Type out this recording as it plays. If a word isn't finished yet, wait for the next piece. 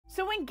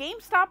So when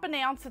GameStop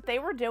announced that they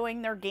were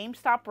doing their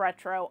GameStop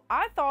Retro,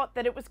 I thought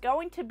that it was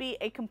going to be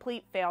a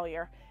complete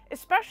failure,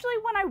 especially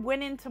when I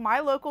went into my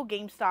local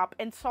GameStop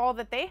and saw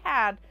that they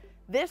had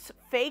this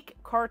fake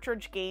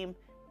cartridge game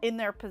in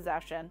their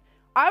possession.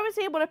 I was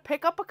able to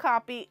pick up a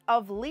copy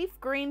of Leaf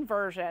Green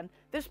version,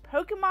 this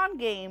Pokemon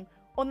game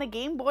on the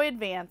Game Boy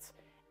Advance,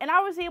 and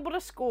I was able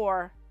to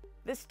score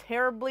this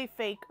terribly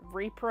fake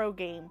repro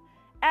game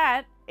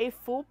at a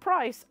full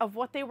price of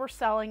what they were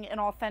selling an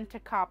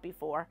authentic copy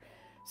for.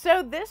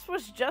 So this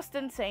was just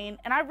insane,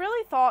 and I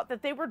really thought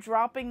that they were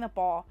dropping the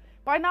ball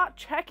by not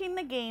checking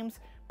the games,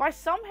 by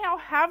somehow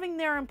having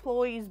their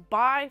employees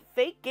buy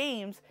fake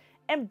games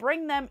and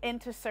bring them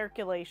into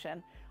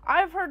circulation.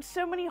 I've heard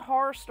so many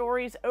horror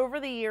stories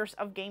over the years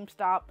of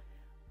GameStop,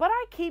 but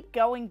I keep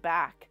going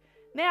back.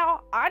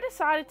 Now, I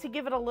decided to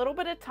give it a little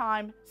bit of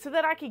time so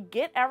that I could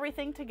get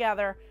everything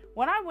together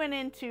when I went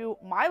into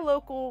my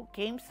local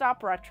GameStop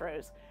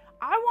Retros.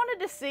 I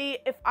wanted to see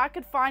if I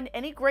could find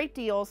any great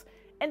deals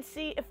and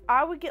see if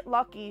I would get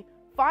lucky,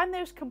 find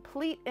those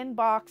complete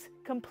in-box,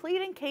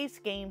 complete in-case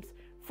games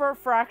for a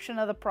fraction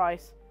of the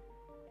price.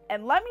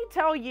 And let me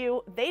tell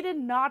you, they did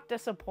not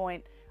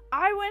disappoint.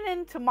 I went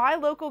into my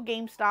local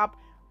GameStop,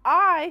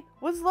 I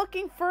was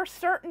looking for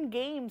certain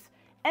games,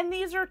 and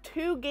these are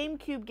 2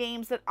 GameCube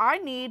games that I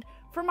need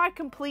for my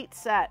complete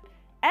set.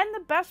 And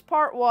the best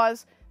part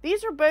was,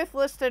 these are both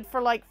listed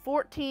for like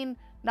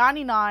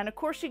 $14.99. Of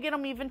course, you get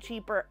them even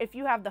cheaper if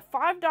you have the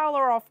 $5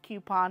 off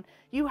coupon,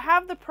 you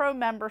have the pro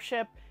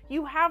membership,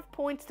 you have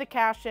points to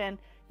cash in,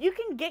 you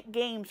can get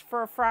games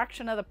for a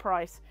fraction of the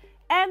price.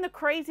 And the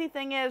crazy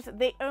thing is,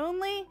 they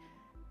only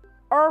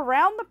are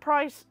around the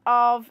price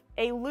of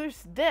a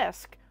loose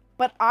disc,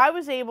 but I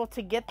was able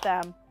to get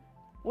them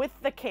with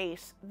the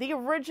case, the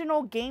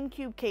original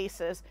GameCube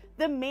cases,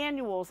 the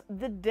manuals,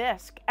 the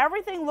disc,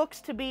 everything looks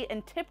to be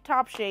in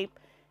tip-top shape,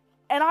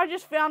 and I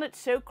just found it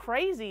so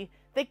crazy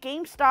that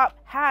GameStop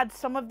had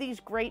some of these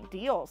great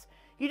deals.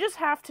 You just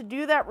have to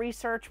do that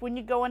research when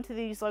you go into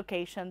these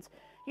locations.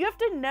 You have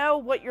to know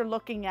what you're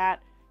looking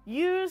at,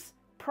 use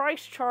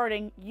price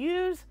charting,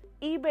 use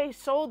eBay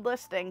sold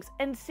listings,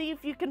 and see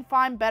if you can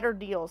find better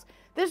deals.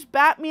 This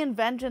Batman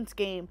Vengeance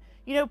game,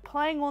 you know,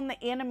 playing on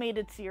the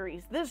animated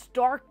series, this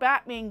Dark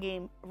Batman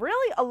game,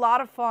 really a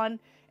lot of fun,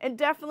 and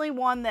definitely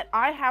one that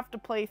I have to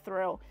play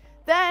through.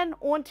 Then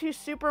on to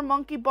Super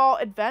Monkey Ball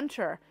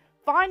Adventure.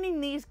 Finding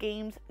these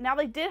games, now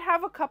they did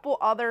have a couple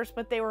others,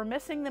 but they were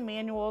missing the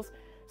manuals.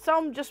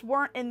 Some just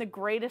weren't in the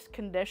greatest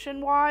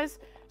condition wise,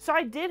 so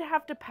I did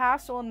have to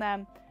pass on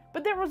them.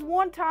 But there was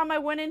one time I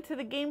went into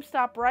the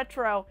GameStop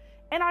Retro,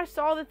 and I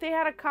saw that they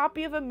had a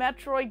copy of a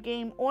Metroid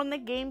game on the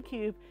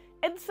GameCube,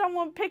 and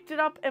someone picked it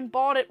up and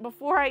bought it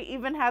before I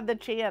even had the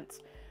chance.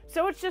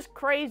 So it's just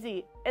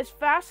crazy. As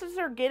fast as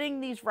they're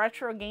getting these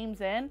retro games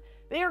in,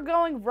 they are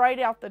going right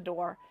out the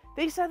door.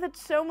 They said that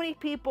so many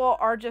people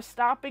are just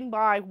stopping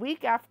by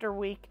week after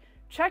week,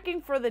 checking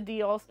for the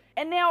deals,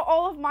 and now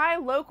all of my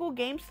local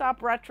GameStop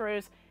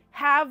Retros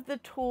have the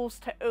tools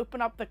to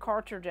open up the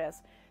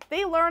cartridges.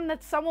 They learned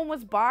that someone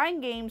was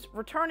buying games,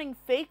 returning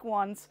fake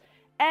ones,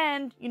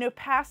 and, you know,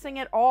 passing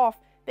it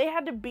off. They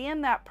had to ban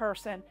that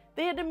person.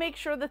 They had to make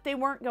sure that they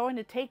weren't going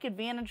to take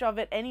advantage of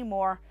it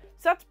anymore.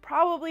 So that's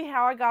probably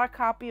how I got a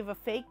copy of a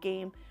fake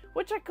game,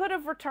 which I could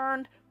have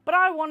returned, but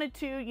I wanted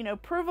to, you know,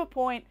 prove a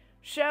point,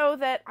 show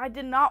that I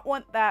did not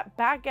want that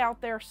back out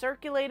there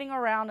circulating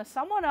around to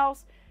someone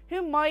else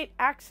who might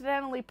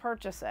accidentally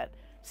purchase it.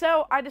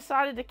 So I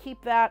decided to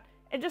keep that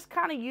and just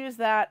kind of use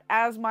that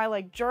as my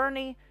like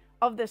journey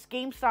of this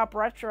GameStop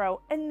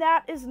Retro. And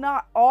that is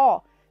not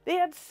all. They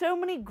had so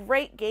many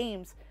great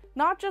games,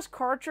 not just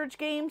cartridge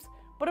games,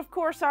 but of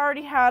course I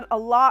already had a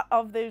lot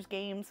of those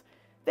games.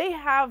 They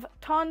have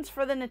tons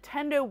for the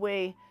Nintendo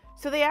Wii.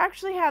 So they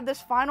actually had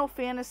this Final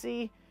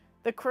Fantasy,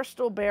 the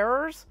Crystal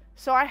Bearers.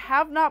 So I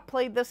have not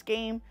played this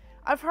game.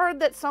 I've heard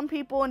that some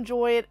people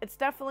enjoy it. It's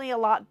definitely a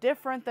lot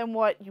different than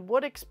what you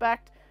would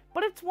expect,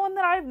 but it's one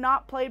that I have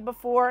not played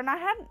before and I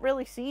hadn't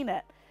really seen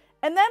it.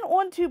 And then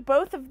on to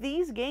both of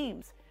these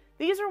games.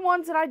 These are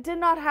ones that I did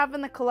not have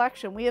in the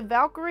collection. We have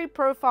Valkyrie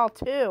Profile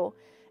 2,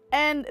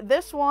 and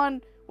this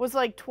one was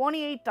like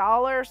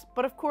 $28,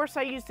 but of course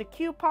I used a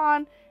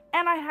coupon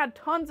and I had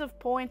tons of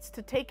points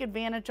to take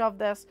advantage of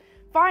this.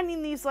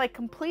 Finding these like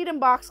complete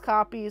in-box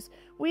copies.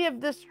 We have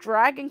this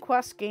Dragon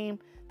Quest game.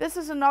 This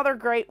is another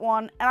great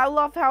one, and I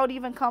love how it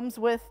even comes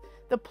with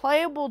the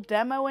playable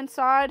demo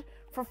inside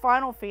for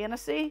Final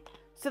Fantasy.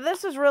 So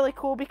this is really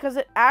cool because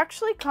it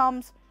actually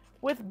comes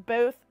with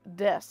both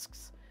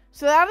discs.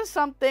 So that is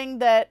something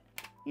that,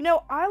 you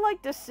know, I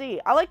like to see.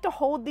 I like to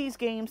hold these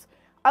games.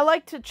 I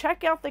like to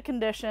check out the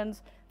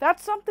conditions.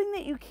 That's something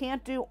that you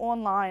can't do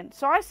online.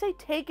 So I say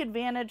take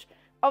advantage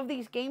of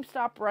these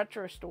GameStop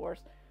retro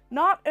stores.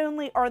 Not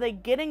only are they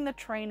getting the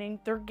training,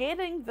 they're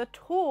getting the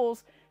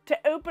tools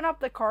to open up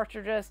the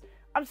cartridges.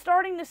 I'm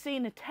starting to see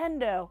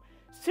Nintendo,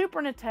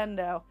 Super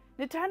Nintendo,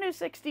 Nintendo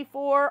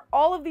 64,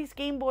 all of these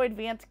Game Boy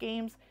Advance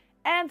games,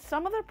 and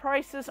some of the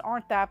prices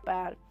aren't that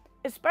bad.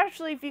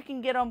 Especially if you can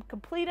get them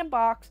complete in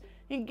box,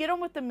 You can get them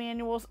with the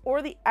manuals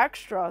or the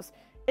extras.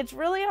 It's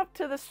really up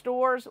to the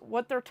stores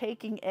what they're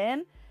taking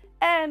in,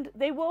 and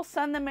they will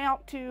send them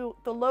out to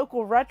the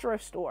local retro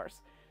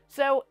stores.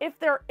 So if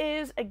there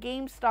is a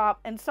GameStop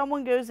and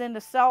someone goes in to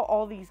sell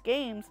all these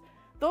games,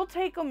 they'll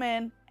take them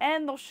in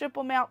and they'll ship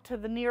them out to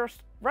the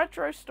nearest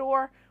retro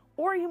store,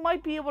 or you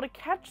might be able to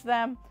catch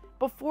them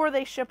before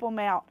they ship them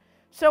out.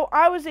 So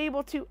I was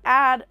able to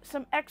add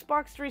some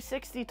Xbox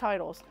 360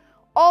 titles.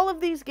 All of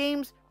these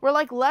games were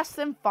like less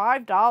than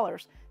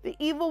 $5. The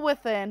Evil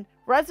Within,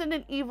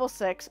 Resident Evil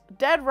 6,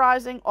 Dead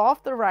Rising,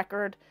 Off the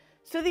Record.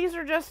 So these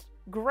are just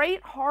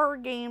great horror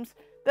games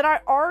that I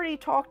already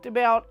talked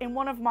about in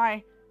one of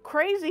my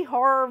crazy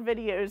horror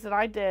videos that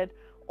I did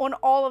on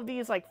all of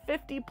these like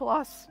 50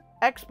 plus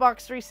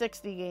Xbox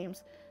 360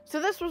 games.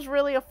 So this was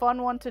really a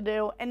fun one to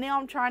do, and now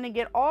I'm trying to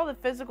get all the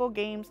physical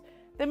games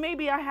that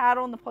maybe I had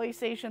on the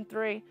PlayStation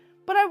 3,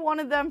 but I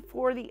wanted them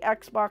for the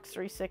Xbox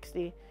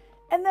 360.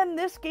 And then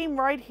this game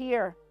right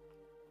here,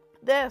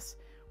 this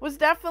was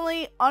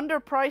definitely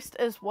underpriced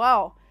as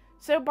well.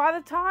 So by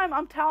the time,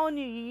 I'm telling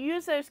you, you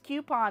use those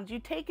coupons, you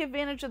take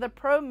advantage of the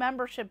pro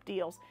membership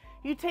deals,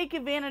 you take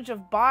advantage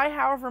of buy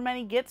however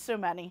many, get so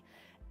many.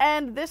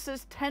 And this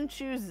is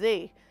Tenchu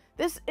Z.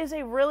 This is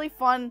a really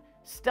fun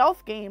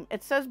stealth game.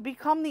 It says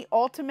become the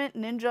ultimate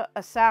ninja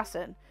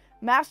assassin.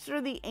 Master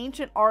the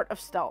ancient art of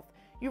stealth.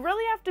 You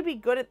really have to be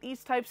good at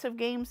these types of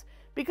games,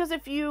 because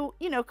if you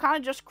kind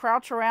of just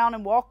crouch around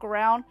and walk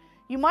around,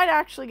 you might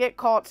actually get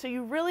caught. So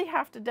you really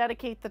have to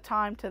dedicate the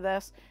time to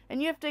this,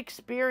 and you have to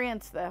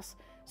experience this.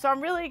 So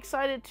I'm really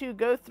excited to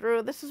go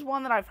through. This is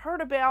one that I've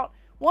heard about,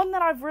 one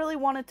that I've really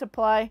wanted to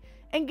play,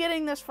 and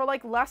getting this for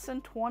like less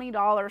than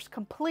 $20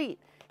 complete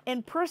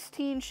in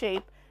pristine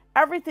shape.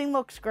 Everything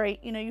looks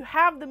great. You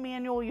have the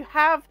manual, you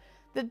have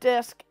the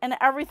disc, and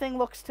everything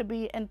looks to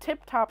be in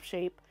tip-top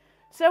shape.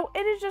 So it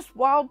is just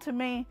wild to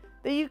me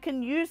that you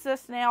can use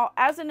this now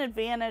as an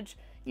advantage.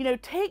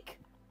 Take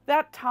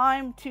that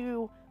time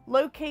to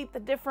locate the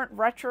different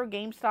retro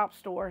GameStop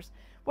stores.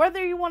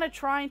 Whether you want to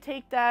try and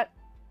take that,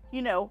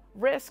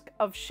 risk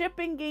of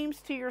shipping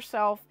games to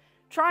yourself,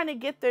 trying to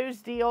get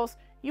those deals,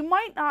 you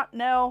might not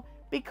know,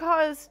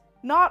 because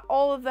not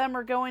all of them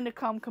are going to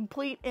come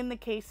complete in the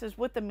cases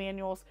with the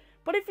manuals.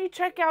 But if you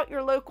check out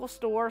your local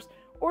stores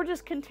or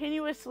just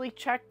continuously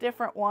check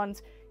different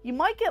ones, you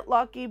might get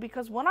lucky,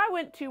 because when I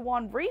went to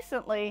one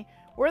recently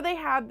where they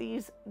had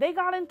these, they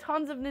got in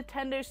tons of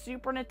Nintendo,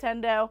 Super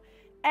Nintendo,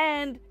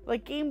 and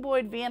like Game Boy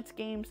Advance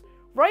games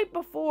right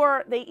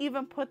before they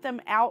even put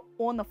them out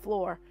on the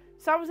floor.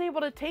 So I was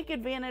able to take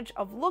advantage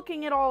of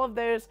looking at all of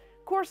those.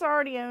 Of course, I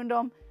already owned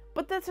them,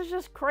 but this is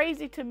just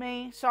crazy to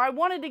me. So I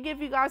wanted to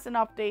give you guys an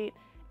update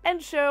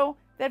and show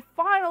that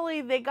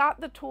finally they got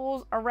the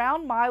tools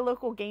around my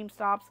local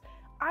GameStops.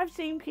 I've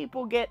seen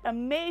people get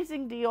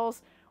amazing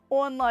deals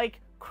on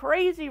like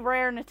crazy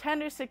rare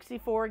Nintendo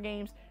 64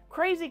 games,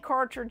 crazy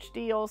cartridge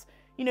deals,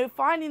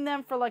 finding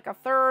them for like a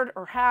third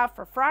or half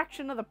or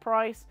fraction of the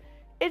price.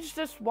 It's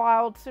just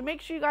wild. So make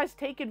sure you guys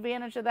take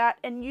advantage of that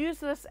and use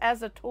this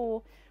as a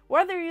tool.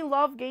 Whether you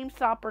love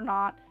GameStop or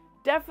not,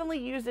 definitely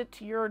use it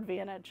to your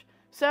advantage.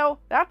 So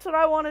that's what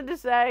I wanted to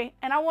say,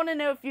 and I want to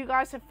know if you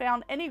guys have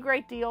found any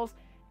great deals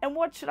and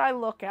what should I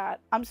look at.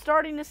 I'm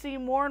starting to see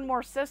more and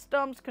more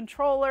systems,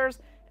 controllers,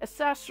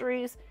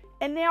 accessories,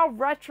 and now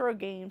retro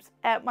games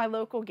at my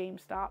local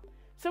GameStop.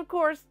 So of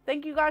course,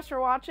 thank you guys for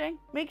watching.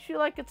 Make sure you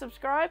like and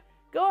subscribe.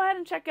 Go ahead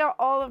and check out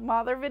all of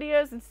my other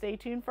videos and stay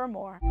tuned for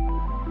more.